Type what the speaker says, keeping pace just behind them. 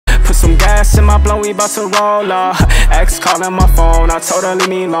some gas in my blunt, we bout to roll up. Ex calling my phone, I told her leave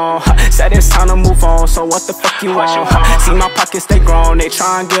me alone. Said it's time to move on, so what the fuck you want? See my pockets, they grown, they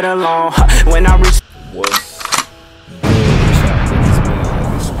try and get along. When I reach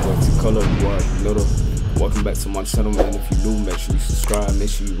welcome back to my channel, man. If you new, make sure you subscribe, make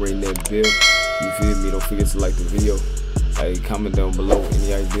sure you ring that bell. You feel me? Don't forget to like the video. Hey, comment down below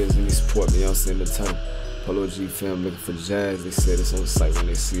any ideas, any support, me. I'm saying the title. Polo G fam looking for Jazz. They said it's on the site when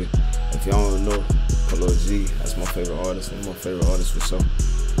they see it. If y'all don't know, Polo G, that's my favorite artist. One of my favorite artists for sure.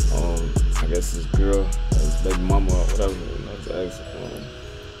 I guess this girl, his baby mama or whatever, you know, to ask,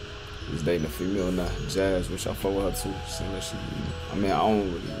 he's dating a female now, Jazz, which I fuck with her too. Saying that she, I mean, I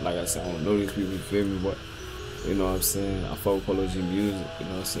don't really, like I said, I don't know these people, you feel me, but you know what I'm saying. I fuck with Polo G music, you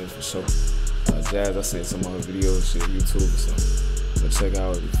know what I'm saying, for sure. Jazz, I seen some of her videos, shit, YouTube, so check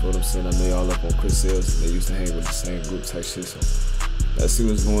out, you feel what I'm saying. I know y'all up on Chris Hills, they used to hang with the same group type shit, so let's see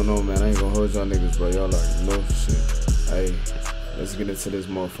what's going on, man. I ain't gonna hold y'all niggas, bro. Y'all already know shit. Hey, let's get into this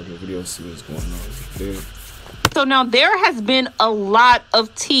motherfucking video, see what's going on. Dude. So now there has been a lot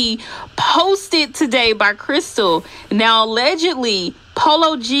of tea posted today by Crystal. Now allegedly,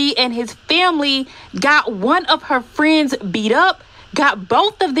 Polo G and his family got one of her friends beat up, got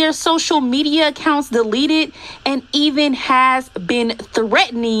both of their social media accounts deleted, and even has been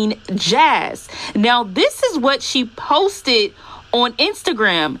threatening Jazz. Now this is what she posted on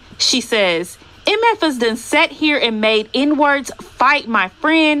Instagram. She says, MF has done sat here and made N-words fight my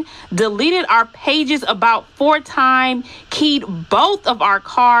friend, deleted our pages about 4 times, keyed both of our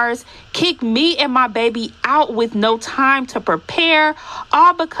cars, kicked me and my baby out with no time to prepare,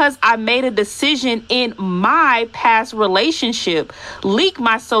 all because I made a decision in my past relationship, leaked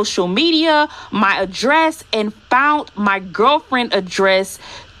my social media, my address, and found my girlfriend address,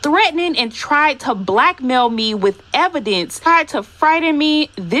 threatening and tried to blackmail me with evidence, tried to frighten me.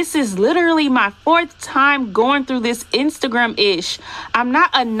 This is literally my 4th time going through this Instagram ish. I'm not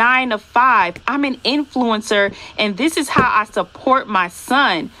a 9 to 5. I'm an influencer, and this is how I support my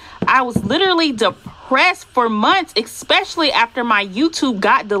son. I was literally depressed for months, especially after my YouTube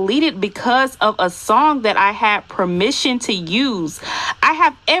got deleted because of a song that I had permission to use. I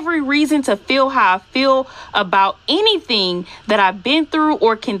have every reason to feel how I feel about anything that I've been through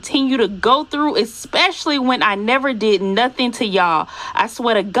or continue to go through, especially when I never did nothing to y'all. I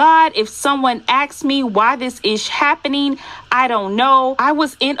swear to God, if someone asks me why this is happening, I don't know. I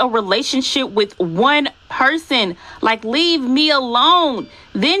was in a relationship with one person. Like, leave me alone.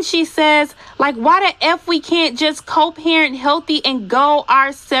 Then she says, like, why the F we can't just co-parent healthy and go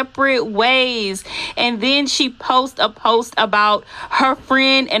our separate ways? And then she posts a post about her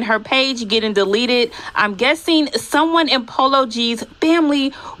friend and her page getting deleted. I'm guessing someone in Polo G's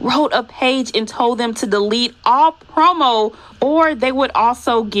family wrote a page and told them to delete all promo, or they would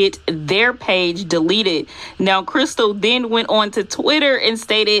also get their page deleted. Now, Crystal then went on to Twitter and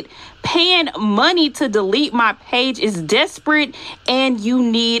stated, paying money to delete my page is desperate and you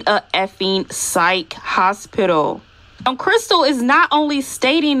need a effing psych hospital. Crystal is not only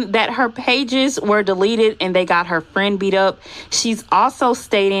stating that her pages were deleted and they got her friend beat up, she's also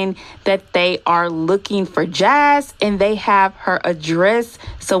stating that they are looking for Jazz and they have her address.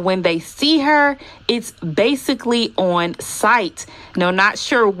 So when they see her, it's basically on site. Now, not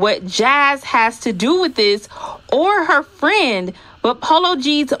sure what Jazz has to do with this or her friend, but Polo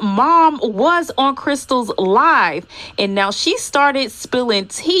G's mom was on Crystal's live, and now she started spilling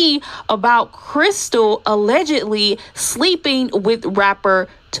tea about Crystal allegedly sleeping with rapper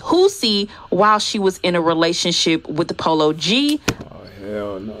Toosie while she was in a relationship with Polo G. Oh,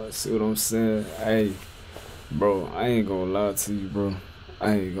 hell no. See what I'm saying? Hey, bro, I ain't gonna lie to you, bro.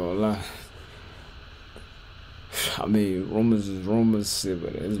 I ain't gonna lie. I mean, rumors is rumors, shit,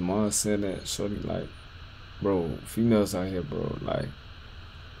 but his mom said that, shorty, like, bro, females out here, bro, like,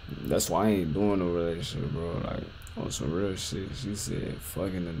 that's why I ain't doing no relationship, bro, like, on some real shit. She said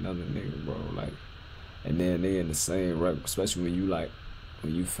fucking another nigga, bro, like, and then they in the same rep, especially when you, like,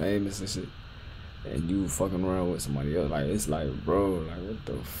 when you famous and shit, and you fucking around with somebody else, like, it's like, bro, like, what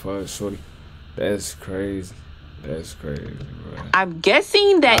the fuck, shorty? That's crazy. That's crazy, bro. I'm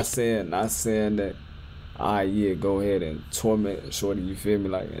guessing that... Not saying that, yeah, go ahead and torment shorty, you feel me,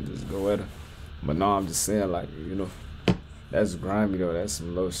 like, and just go at her. But no, I'm just saying, like, you know, that's grimy, though. That's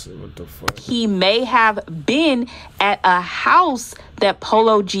some low shit. What the fuck? He may have been at a house that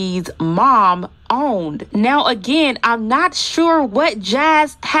Polo G's mom owned. Now, again, I'm not sure what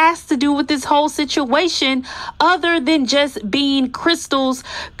Jazz has to do with this whole situation other than just being Crystal's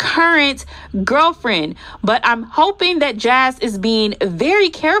current girlfriend. But I'm hoping that Jazz is being very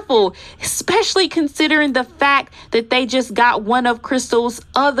careful, especially considering the fact that they just got one of Crystal's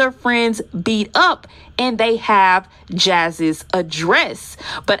other friends beat up and they have Jazz's address.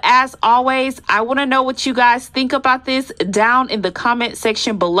 But as always, I want to know what you guys think about this down in the comment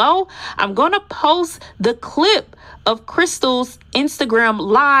section below. I'm going to post the clip of Crystal's Instagram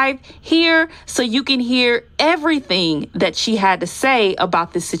live here so you can hear everything that she had to say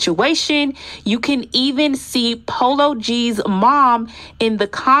about this situation. You can even see Polo G's mom in the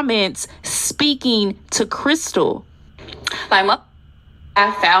comments speaking to Crystal. Like,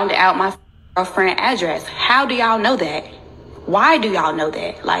 I found out my girlfriend address. How do y'all know that? Why do y'all know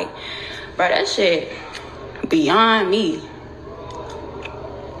that? Like, bro, that shit beyond me.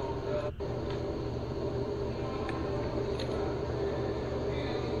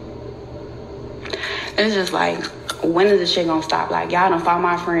 It's just like, when is this shit gonna stop? Like, y'all done found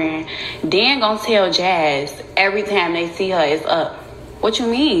my friend, then gonna tell Jazz every time they see her it's up. What you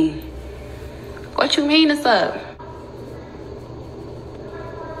mean? What you mean it's up?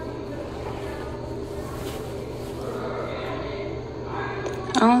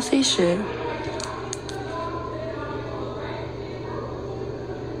 I don't see shit.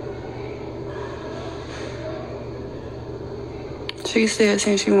 She said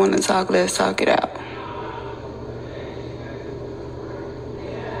since you want to talk, let's talk it out.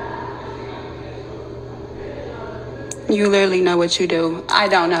 You literally know what you do. I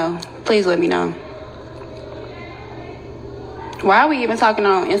don't know. Please let me know. Why are we even talking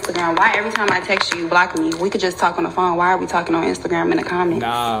on Instagram? Why every time I text you block me? We could just talk on the phone. Why are we talking on Instagram in the comments?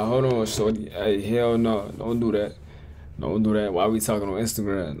 Nah, hold on, shorty. Hey, hell no. Don't do that. Don't do that. Why we talking on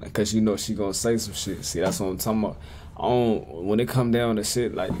Instagram? Because you know she gonna say some shit. See, that's what I'm talking about. When it come down to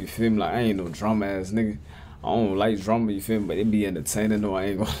shit, like, you feel me? Like, I ain't no drama ass nigga. I don't like drama, you feel me? But it be entertaining, though. I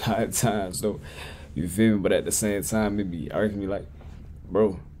ain't gonna lie at times, though. You feel me? But at the same time, it be arguing me like,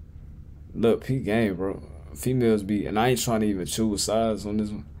 bro, look, peak game, bro. Females be, and I ain't trying to even choose sides on this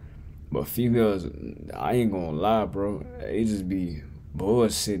one, but females, I ain't gonna lie, bro, they just be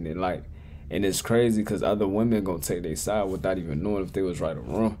bullshitting it, like, and it's crazy because other women gonna take their side without even knowing if they was right or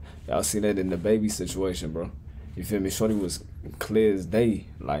wrong. Y'all see that in the baby situation, bro. You feel me? Shorty was clear as day,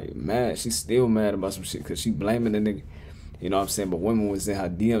 like, mad. She's still mad about some shit because she blaming the nigga. You know what I'm saying? But women was in her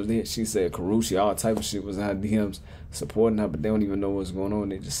DMs. She said Karuchi, all type of shit was in her DMs supporting her, but they don't even know what's going on.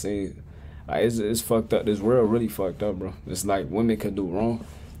 They just say, like, it's fucked up. This world really fucked up, bro. It's like women can do wrong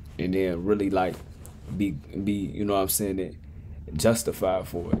and then really, like, be you know what I'm saying, that justified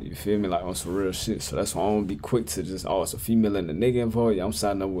for it. You feel me? Like, on some real shit. So that's why I don't be quick to just, oh, it's a female and a nigga involved. Yeah, I'm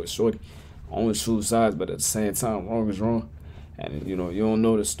siding up with shorty. I don't choose sides, but at the same time, wrong is wrong. And, you know, you don't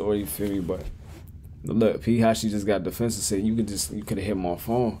know the story, you feel me? But look, P, how she just got defensive, said you could have hit my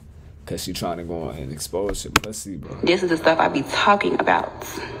phone because she trying to go on and expose shit. But let's see, bro. This is the stuff I be talking about.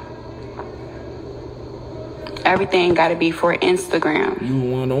 Everything got to be for Instagram. You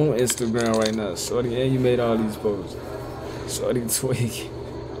one on Instagram right now, shorty, and you made all these posts. Shorty tweak.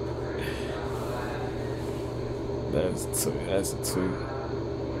 That's a tweak.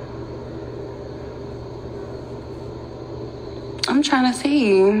 I'm trying to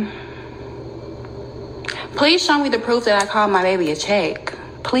see. Please show me the proof that I called my baby a check.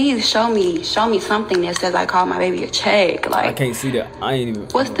 Please show me something that says I called my baby a check. Like, I can't see that. I ain't even.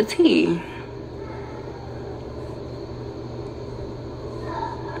 What's the tea?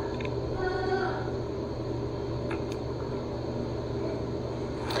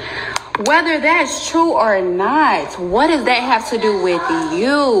 Whether that's true or not, what does that have to do with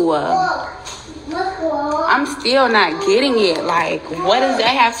you? I'm still not getting it. Like, what does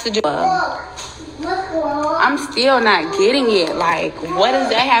that have to do? I'm still not getting it. Like, what does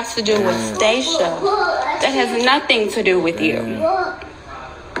that have to do with Stacia? That has nothing to do with you.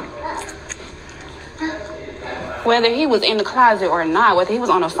 Whether he was in the closet or not, whether he was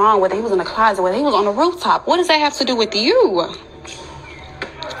on the phone, whether he was in the closet, whether he was on the rooftop, what does that have to do with you?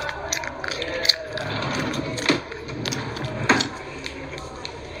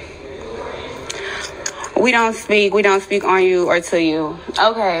 We don't speak on you or to you.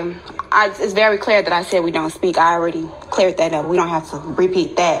 Okay. It's very clear that I said we don't speak. I already cleared that up. We don't have to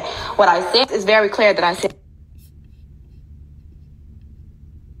repeat that. What I said is very clear that I said.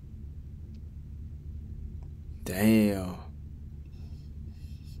 Damn.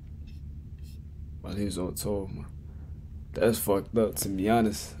 Well, he was on tour, man. That's fucked up, to be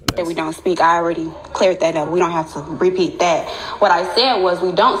honest. That we don't speak. I already cleared that up. We don't have to repeat that. What I said was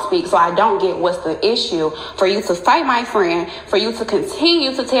we don't speak, so I don't get what's the issue for you to fight my friend, for you to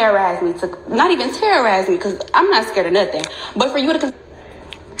continue to terrorize me, to not even terrorize me, because I'm not scared of nothing, but for you to...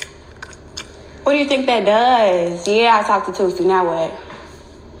 What do you think that does? Yeah, I talked to Toosie. Now what?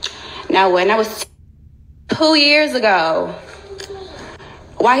 Now what? And that was 2 years ago.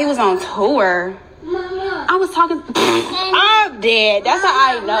 While he was on tour, I was talking... I'm dead. That's how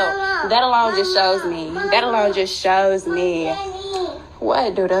I know. That alone just shows me. That alone just shows me.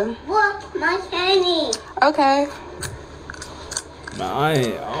 What, Duda? What? My candy. Okay. Nah,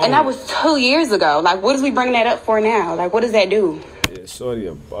 and that was 2 years ago. Like, what is we bringing that up for now? Like, what does that do? Yeah, shorty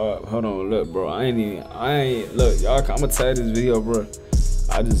a bob. Hold on, look, bro. I ain't, look, y'all, I'ma tag this video, bro.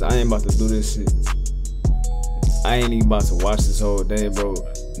 I ain't about to do this shit. I ain't even about to watch this whole thing, bro.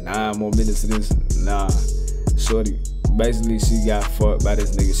 9 more minutes of this. Nah. Shorty, basically, she got fucked by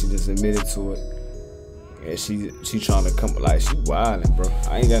this nigga. She just admitted to it. And she trying to come, like, she wildin', bro.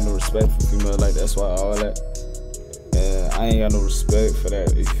 I ain't got no respect for females like that. That's why all that. I ain't got no respect for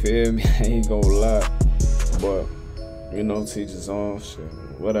that. You feel me? I ain't gonna lie. But, you know, teach his own shit.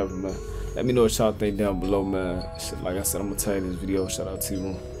 Whatever, man. Let me know what y'all think down below, man. Shit, like I said, I'm gonna tell you this video. Shout out to you. You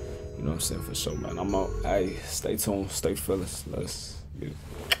know what I'm saying? For sure, man. I'm out. Hey, stay tuned. Stay fearless. Let's get it.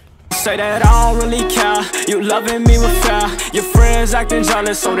 Say that I don't really care. You loving me with fear. Your friends acting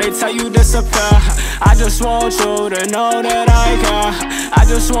jealous, so they tell you disappear. I just want you to know that I care. I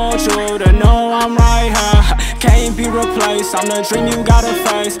just want you to know I'm right here. Can't be replaced. I'm the dream you gotta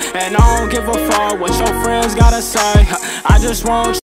face, and I don't give a fuck what your friends gotta say. I just want you